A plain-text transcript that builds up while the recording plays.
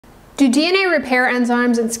Do DNA repair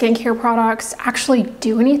enzymes in skincare products actually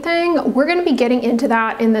do anything? We're going to be getting into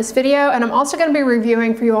that in this video, and I'm also going to be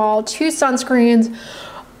reviewing for you all 2 sunscreens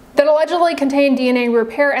that allegedly contain DNA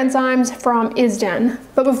repair enzymes from ISDIN.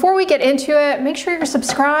 But before we get into it, make sure you're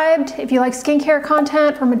subscribed. If you like skincare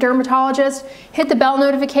content from a dermatologist, hit the bell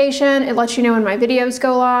notification. It lets you know when my videos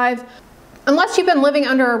go live. Unless you've been living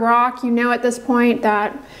under a rock, you know at this point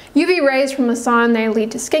that UV rays from the sun, they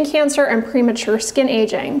lead to skin cancer and premature skin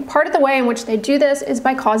aging. Part of the way in which they do this is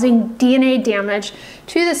by causing DNA damage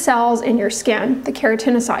to the cells in your skin, the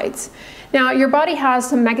keratinocytes. Now, your body has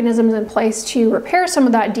some mechanisms in place to repair some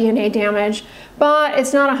of that DNA damage, but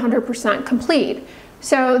it's not 100% complete.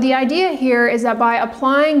 So the idea here is that by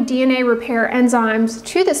applying DNA repair enzymes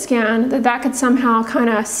to the skin, that could somehow kind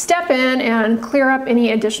of step in and clear up any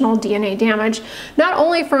additional DNA damage, not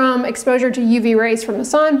only from exposure to UV rays from the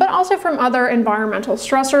sun, but also from other environmental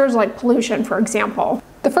stressors like pollution, for example.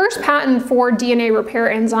 The first patent for DNA repair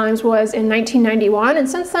enzymes was in 1991, and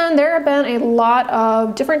since then there have been a lot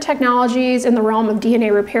of different technologies in the realm of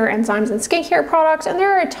DNA repair enzymes in skincare products, and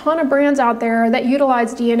there are a ton of brands out there that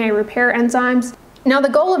utilize DNA repair enzymes. Now, the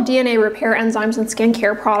goal of DNA repair enzymes in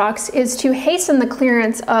skincare products is to hasten the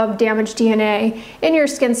clearance of damaged DNA in your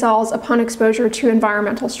skin cells upon exposure to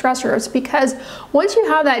environmental stressors, because once you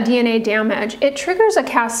have that DNA damage, it triggers a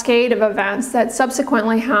cascade of events that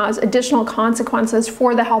subsequently has additional consequences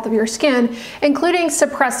for the health of your skin, including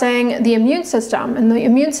suppressing the immune system. And the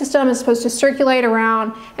immune system is supposed to circulate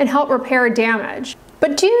around and help repair damage.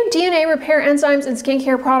 But do DNA repair enzymes in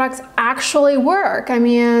skincare products actually work? I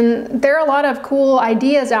mean, there are a lot of cool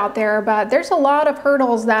ideas out there, but there's a lot of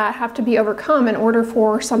hurdles that have to be overcome in order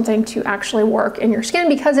for something to actually work in your skin,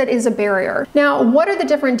 because it is a barrier. Now, what are the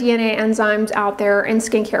different DNA enzymes out there in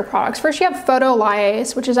skincare products? First, you have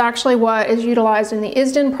photodamage, which is actually what is utilized in the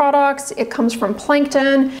ISDIN products. It comes from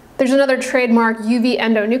plankton. There's another trademark UV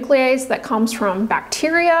endonuclease that comes from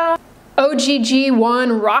bacteria.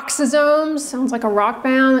 OGG1 roxazomes, sounds like a rock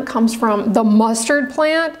band, that comes from the mustard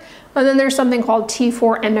plant. And then there's something called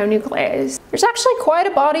T4 endonuclease. There's actually quite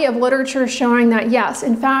a body of literature showing that yes,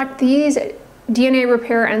 in fact, these DNA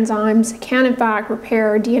repair enzymes can in fact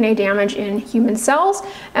repair DNA damage in human cells,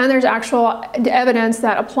 and there's actual evidence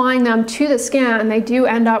that applying them to the skin, they do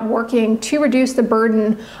end up working to reduce the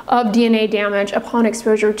burden of DNA damage upon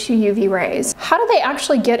exposure to UV rays. How do they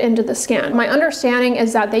actually get into the skin? My understanding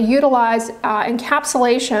is that they utilize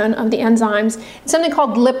encapsulation of the enzymes in something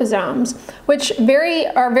called liposomes, which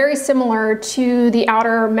are very similar to the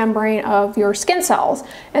outer membrane of your skin cells.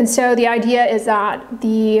 And so the idea is that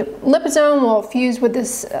the liposome will fuse with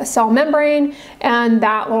this cell membrane, and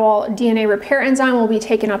that little DNA repair enzyme will be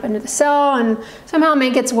taken up into the cell and somehow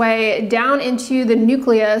make its way down into the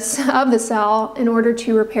nucleus of the cell in order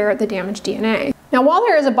to repair the damaged DNA. Now, while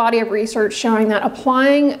there is a body of research showing that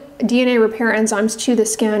applying DNA repair enzymes to the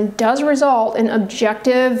skin does result in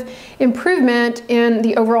objective improvement in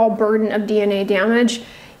the overall burden of DNA damage,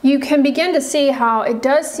 you can begin to see how it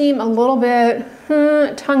does seem a little bit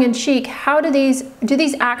tongue-in-cheek. How do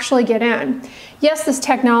these actually get in? Yes, this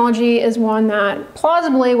technology is one that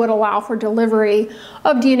plausibly would allow for delivery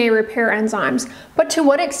of DNA repair enzymes, but to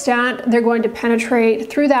what extent they're going to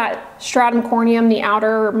penetrate through that stratum corneum, the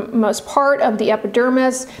outermost part of the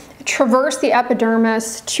epidermis, traverse the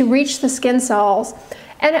epidermis to reach the skin cells,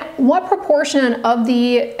 and what proportion of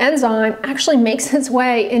the enzyme actually makes its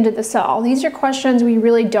way into the cell? These are questions we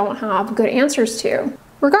really don't have good answers to.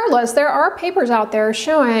 Regardless, there are papers out there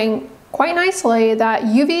showing quite nicely that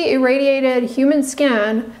UV irradiated human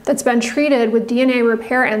skin that's been treated with DNA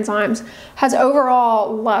repair enzymes has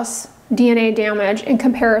overall less DNA damage in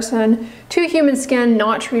comparison to human skin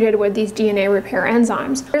not treated with these DNA repair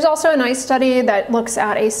enzymes. There's also a nice study that looks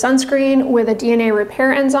at a sunscreen with a DNA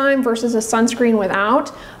repair enzyme versus a sunscreen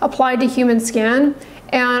without, applied to human skin.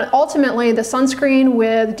 And ultimately, the sunscreen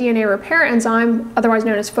with DNA repair enzyme, otherwise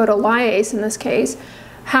known as photodamage in this case,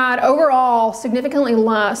 had overall significantly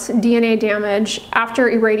less DNA damage after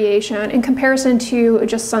irradiation in comparison to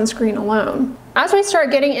just sunscreen alone. As we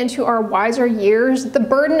start getting into our wiser years, the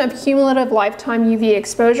burden of cumulative lifetime UV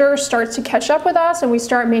exposure starts to catch up with us, and we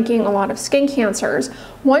start making a lot of skin cancers.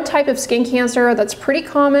 One type of skin cancer that's pretty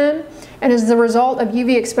common and is the result of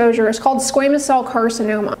UV exposure is called squamous cell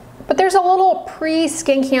carcinoma. But there's a little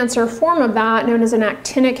pre-skin cancer form of that known as an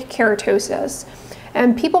actinic keratosis.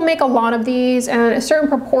 And people make a lot of these, and a certain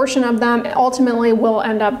proportion of them ultimately will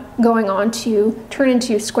end up going on to turn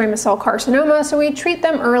into squamous cell carcinoma, so we treat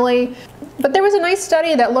them early. But there was a nice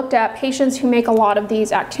study that looked at patients who make a lot of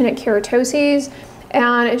these actinic keratoses,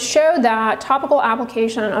 And it showed that topical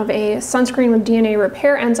application of a sunscreen with DNA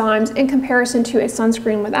repair enzymes in comparison to a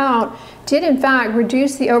sunscreen without did in fact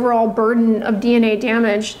reduce the overall burden of DNA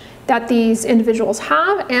damage that these individuals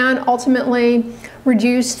have, and ultimately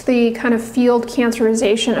reduced the kind of field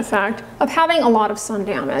cancerization effect of having a lot of sun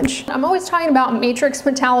damage. I'm always talking about matrix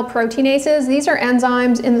metalloproteinases. These are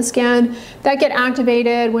enzymes in the skin that get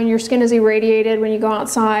activated when your skin is irradiated when you go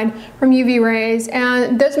outside from UV rays,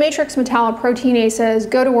 and those matrix metalloproteinases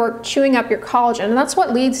go to work chewing up your collagen, and that's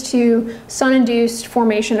what leads to sun-induced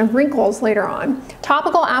formation of wrinkles later on.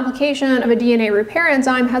 Topical application of a DNA repair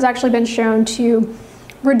enzyme has actually been shown to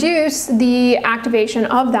reduce the activation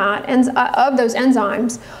of those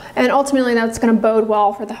enzymes, and ultimately that's going to bode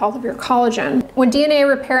well for the health of your collagen. When DNA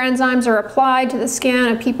repair enzymes are applied to the skin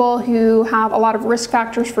of people who have a lot of risk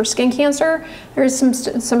factors for skin cancer, there's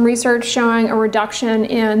some research showing a reduction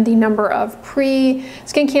in the number of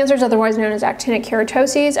pre-skin cancers, otherwise known as actinic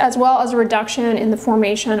keratoses, as well as a reduction in the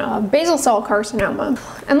formation of basal cell carcinoma.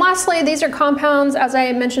 And lastly, these are compounds, as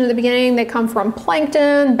I mentioned at the beginning, they come from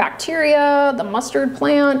plankton, bacteria, the mustard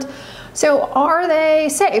plant. So are they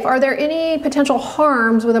safe? Are there any potential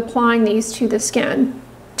harms with applying these to the skin?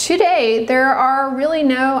 Today, there are really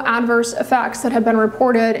no adverse effects that have been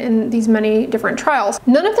reported in these many different trials.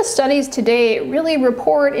 None of the studies to date really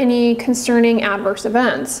report any concerning adverse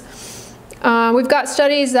events. We've got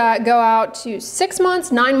studies that go out to 6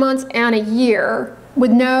 months, 9 months, and a year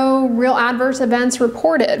with no real adverse events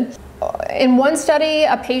reported. In one study,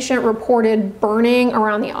 a patient reported burning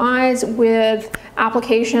around the eyes with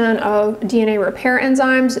application of DNA repair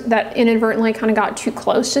enzymes that inadvertently kind of got too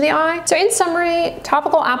close to the eye. So in summary,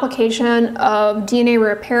 topical application of DNA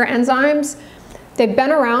repair enzymes, they've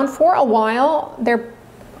been around for a while. They're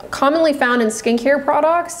commonly found in skincare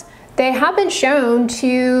products. They have been shown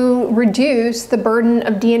to reduce the burden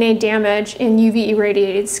of DNA damage in UV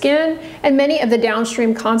irradiated skin, and many of the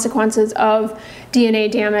downstream consequences of DNA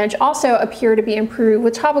damage also appear to be improved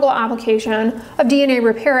with topical application of DNA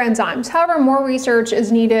repair enzymes. However, more research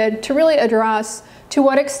is needed to really address to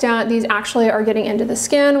what extent these actually are getting into the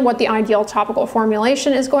skin, what the ideal topical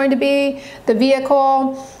formulation is going to be, the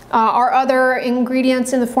vehicle. Are other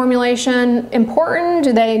ingredients in the formulation important?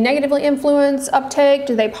 Do they negatively influence uptake?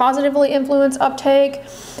 Do they positively influence uptake?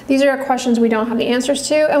 These are questions we don't have the answers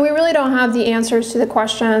to, and we really don't have the answers to the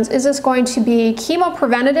questions, is this going to be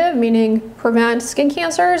chemopreventative, meaning prevent skin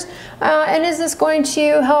cancers, and is this going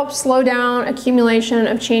to help slow down accumulation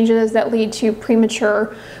of changes that lead to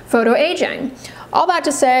premature photoaging? All that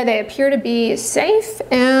to say, they appear to be safe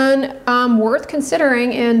and worth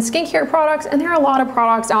considering in skincare products, and there are a lot of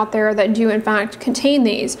products out there that do in fact contain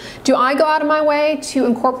these. Do I go out of my way to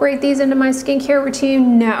incorporate these into my skincare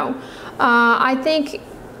routine? No. I think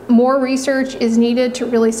more research is needed to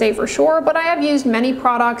really say for sure, but I have used many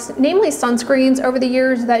products, namely sunscreens, over the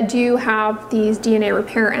years that do have these DNA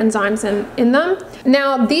repair enzymes in them.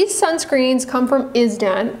 Now, these sunscreens come from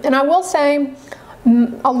ISDIN, and I will say,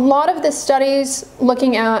 a lot of the studies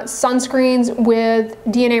looking at sunscreens with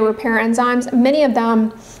DNA repair enzymes, many of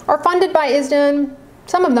them are funded by ISDIN.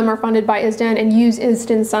 Some of them are funded by ISDIN and use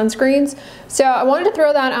ISDIN sunscreens. So I wanted to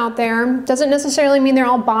throw that out there. Doesn't necessarily mean they're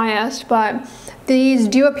all biased, but these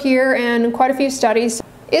do appear in quite a few studies.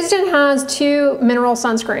 ISDIN has 2 mineral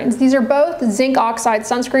sunscreens. These are both zinc oxide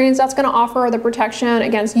sunscreens. That's going to offer the protection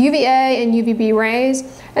against UVA and UVB rays.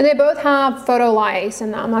 And they both have photolyase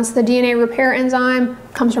in them. That's the DNA repair enzyme,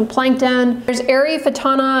 comes from plankton. There's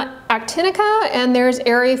Eryfotona actinica and there's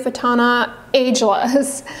Eryfotona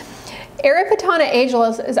ageless. Eryfotona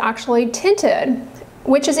ageless is actually tinted,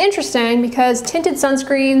 which is interesting because tinted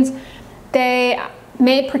sunscreens, they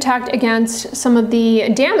may protect against some of the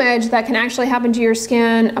damage that can actually happen to your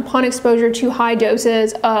skin upon exposure to high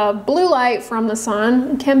doses of blue light from the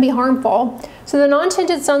sun. It can be harmful. So the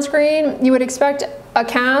non-tinted sunscreen, you would expect a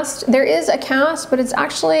cast. There is a cast, but it's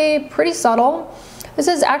actually pretty subtle. This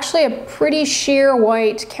is actually a pretty sheer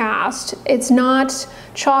white cast. It's not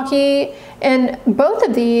chalky, and both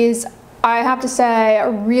of these, I have to say,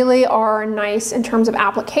 really are nice in terms of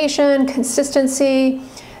application, consistency.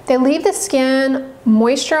 They leave the skin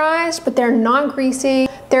moisturized, but they're not greasy.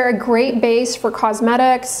 They're a great base for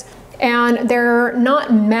cosmetics, and they're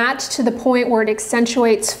not matte to the point where it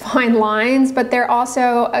accentuates fine lines, but they're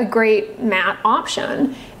also a great matte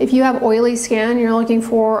option. If you have oily skin, you're looking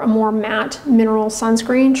for a more matte mineral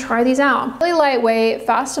sunscreen, try these out. Really lightweight,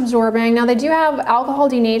 fast absorbing. Now they do have alcohol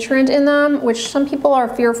denaturant in them, which some people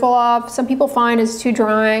are fearful of. Some people find is too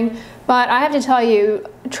drying. But I have to tell you,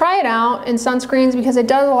 try it out in sunscreens because it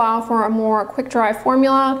does allow for a more quick dry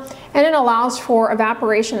formula, and it allows for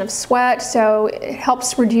evaporation of sweat, so it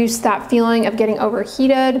helps reduce that feeling of getting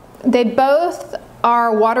overheated. They both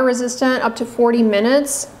are water resistant up to 40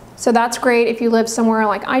 minutes. So that's great if you live somewhere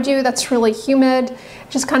like I do that's really humid. It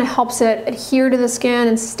just kind of helps it adhere to the skin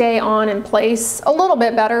and stay on in place a little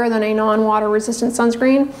bit better than a non-water resistant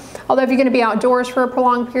sunscreen. Although if you're going to be outdoors for a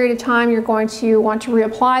prolonged period of time, you're going to want to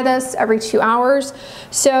reapply this every 2 hours.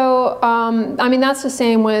 So, I mean, that's the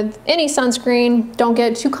same with any sunscreen. Don't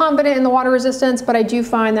get too confident in the water resistance, but I do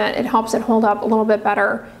find that it helps it hold up a little bit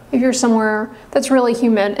better if you're somewhere that's really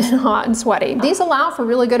humid and hot and sweaty. These allow for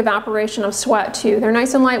really good evaporation of sweat too. They're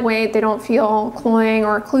nice and lightweight, they don't feel cloying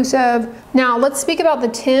or occlusive. Now let's speak about the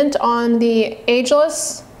tint on the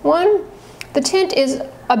ageless one. The tint is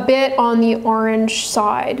a bit on the orange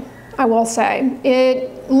side, I will say.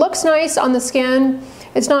 It looks nice on the skin.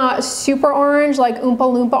 It's not super orange, like Oompa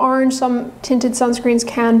Loompa orange. Some tinted sunscreens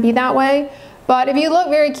can be that way. But if you look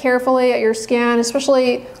very carefully at your skin,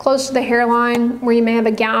 especially close to the hairline where you may have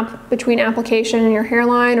a gap between application and your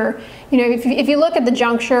hairline, or if you look at the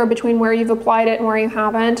juncture between where you've applied it and where you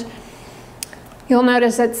haven't, you'll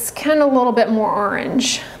notice it's kind of a little bit more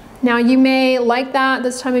orange. Now you may like that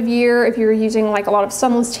this time of year. If you're using like a lot of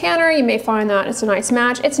sunless tanner, you may find that it's a nice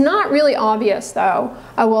match. It's not really obvious though,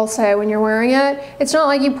 I will say, when you're wearing it. It's not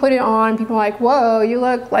like you put it on and people are like, whoa, you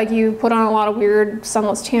look like you put on a lot of weird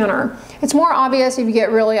sunless tanner. It's more obvious if you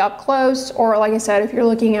get really up close, or like I said, if you're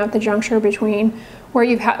looking at the juncture between where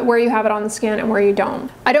you have it on the skin and where you don't.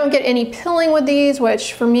 I don't get any pilling with these,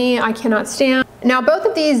 which for me, I cannot stand. Now, both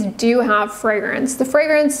of these do have fragrance. The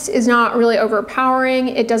fragrance is not really overpowering.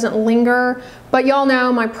 It doesn't linger, but y'all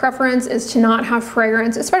know my preference is to not have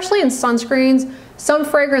fragrance, especially in sunscreens. Some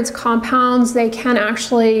fragrance compounds, they can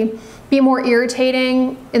actually be more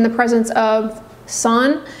irritating in the presence of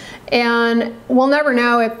sun. And we'll never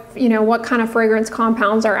know if, what kind of fragrance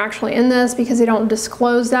compounds are actually in this because they don't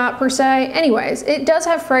disclose that per se. Anyways, it does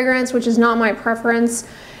have fragrance, which is not my preference,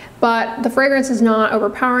 but the fragrance is not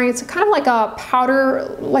overpowering. It's kind of like a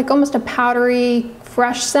powder, like almost a powdery,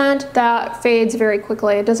 fresh scent that fades very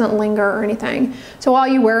quickly. It doesn't linger or anything. So while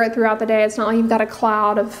you wear it throughout the day, it's not like you've got a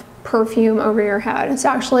cloud of perfume over your head. It's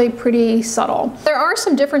actually pretty subtle. There are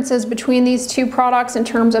some differences between these two products in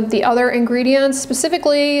terms of the other ingredients,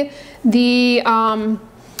 specifically the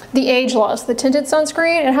ageless, the tinted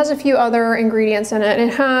sunscreen. It has a few other ingredients in it.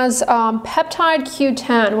 It has peptide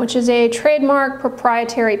Q10, which is a trademark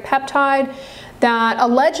proprietary peptide that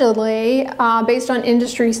allegedly, based on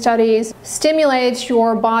industry studies, stimulates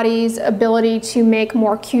your body's ability to make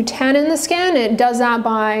more Q10 in the skin. It does that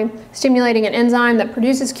by stimulating an enzyme that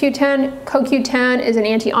produces Q10. CoQ10 is an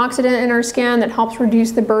antioxidant in our skin that helps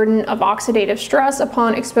reduce the burden of oxidative stress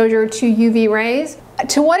upon exposure to UV rays.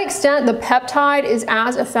 To what extent the peptide is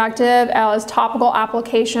as effective as topical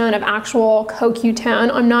application of actual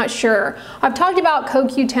CoQ10, I'm not sure. I've talked about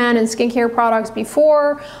CoQ10 in skincare products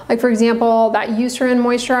before, like for example, that Eucerin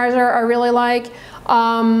moisturizer I really like,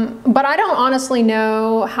 but I don't honestly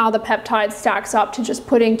know how the peptide stacks up to just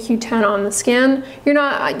putting Q10 on the skin.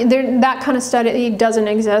 That kind of study doesn't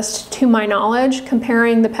exist to my knowledge,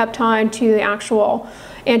 comparing the peptide to the actual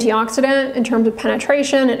antioxidant in terms of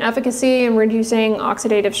penetration and efficacy and reducing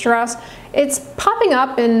oxidative stress. It's popping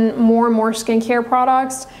up in more and more skincare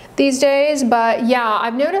products these days, but yeah,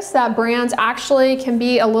 I've noticed that brands actually can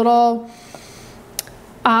be a little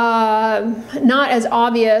not as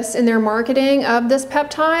obvious in their marketing of this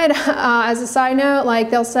peptide. As a side note,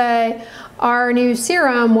 like they'll say, our new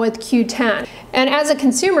serum with Q10. And as a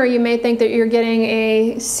consumer, you may think that you're getting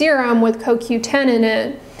a serum with CoQ10 in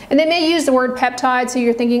it. And they may use the word peptide, so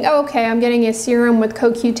you're thinking, oh, okay, I'm getting a serum with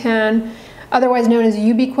CoQ10, otherwise known as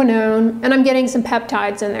ubiquinone, and I'm getting some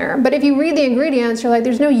peptides in there. But if you read the ingredients, you're like,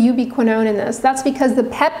 there's no ubiquinone in this. That's because the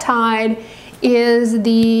peptide is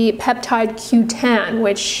the peptide Q10,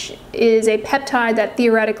 which is a peptide that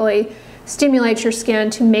theoretically stimulates your skin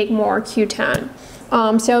to make more Q10.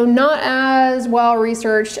 So not as well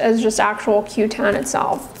researched as just actual Q10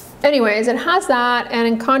 itself. Anyways, it has that, and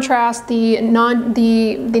in contrast, the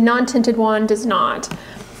non-tinted one does not.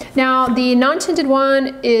 Now, the non-tinted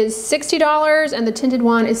one is $60 and the tinted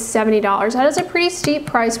one is $70. That is a pretty steep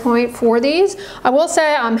price point for these. I will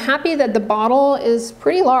say I'm happy that the bottle is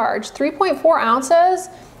pretty large, 3.4 ounces.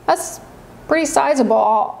 That's pretty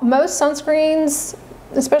sizable. Most sunscreens,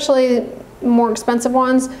 especially more expensive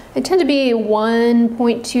ones. They tend to be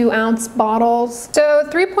 1.2 ounce bottles. So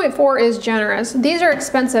 3.4 is generous. These are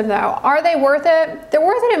expensive though. Are they worth it? They're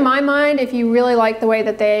worth it in my mind if you really like the way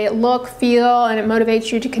that they look, feel, and it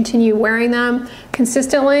motivates you to continue wearing them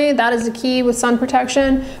consistently. That is the key with sun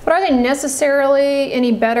protection. But are they necessarily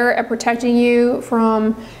any better at protecting you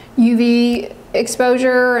from UV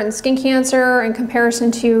exposure and skin cancer in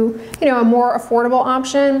comparison to, you know, a more affordable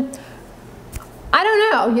option? I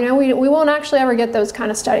don't know, you know, we won't actually ever get those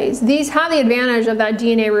kind of studies. These have the advantage of that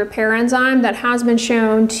DNA repair enzyme that has been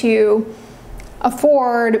shown to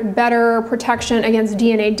afford better protection against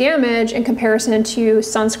DNA damage in comparison to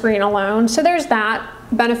sunscreen alone. So there's that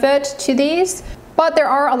benefit to these. But there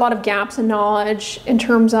are a lot of gaps in knowledge in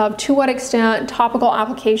terms of to what extent topical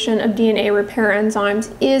application of DNA repair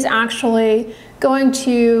enzymes is actually going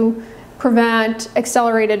to prevent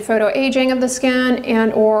accelerated photoaging of the skin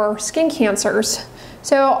and or skin cancers.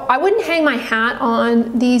 So I wouldn't hang my hat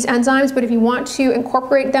on these enzymes, but if you want to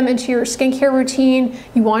incorporate them into your skincare routine,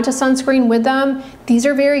 you want a sunscreen with them, these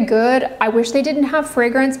are very good. I wish they didn't have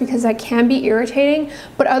fragrance because that can be irritating,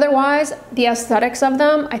 but otherwise the aesthetics of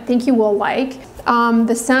them I think you will like.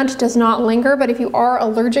 The scent does not linger, but if you are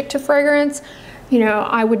allergic to fragrance, you know,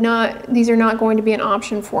 these are not going to be an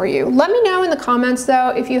option for you. Let me know in the comments though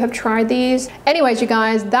if you have tried these. Anyways, you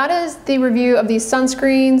guys, that is the review of these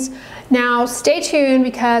sunscreens. Now stay tuned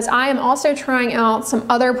because I am also trying out some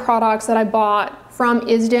other products that I bought from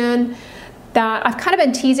ISDIN that I've kind of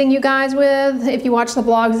been teasing you guys with. If you watch the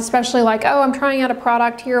vlogs, especially like, oh, I'm trying out a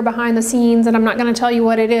product here behind the scenes and I'm not gonna tell you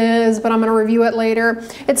what it is, but I'm gonna review it later.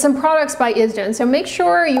 It's some products by ISDIN. So make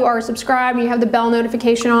sure you are subscribed and you have the bell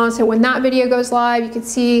notification on so when that video goes live, you can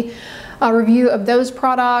see a review of those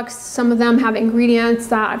products. Some of them have ingredients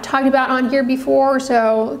that I've talked about on here before,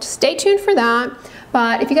 so stay tuned for that.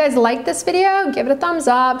 But if you guys like this video, give it a thumbs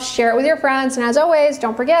up, share it with your friends, and as always,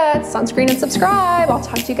 don't forget, sunscreen and subscribe. I'll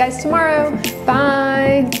talk to you guys tomorrow.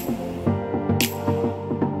 Bye.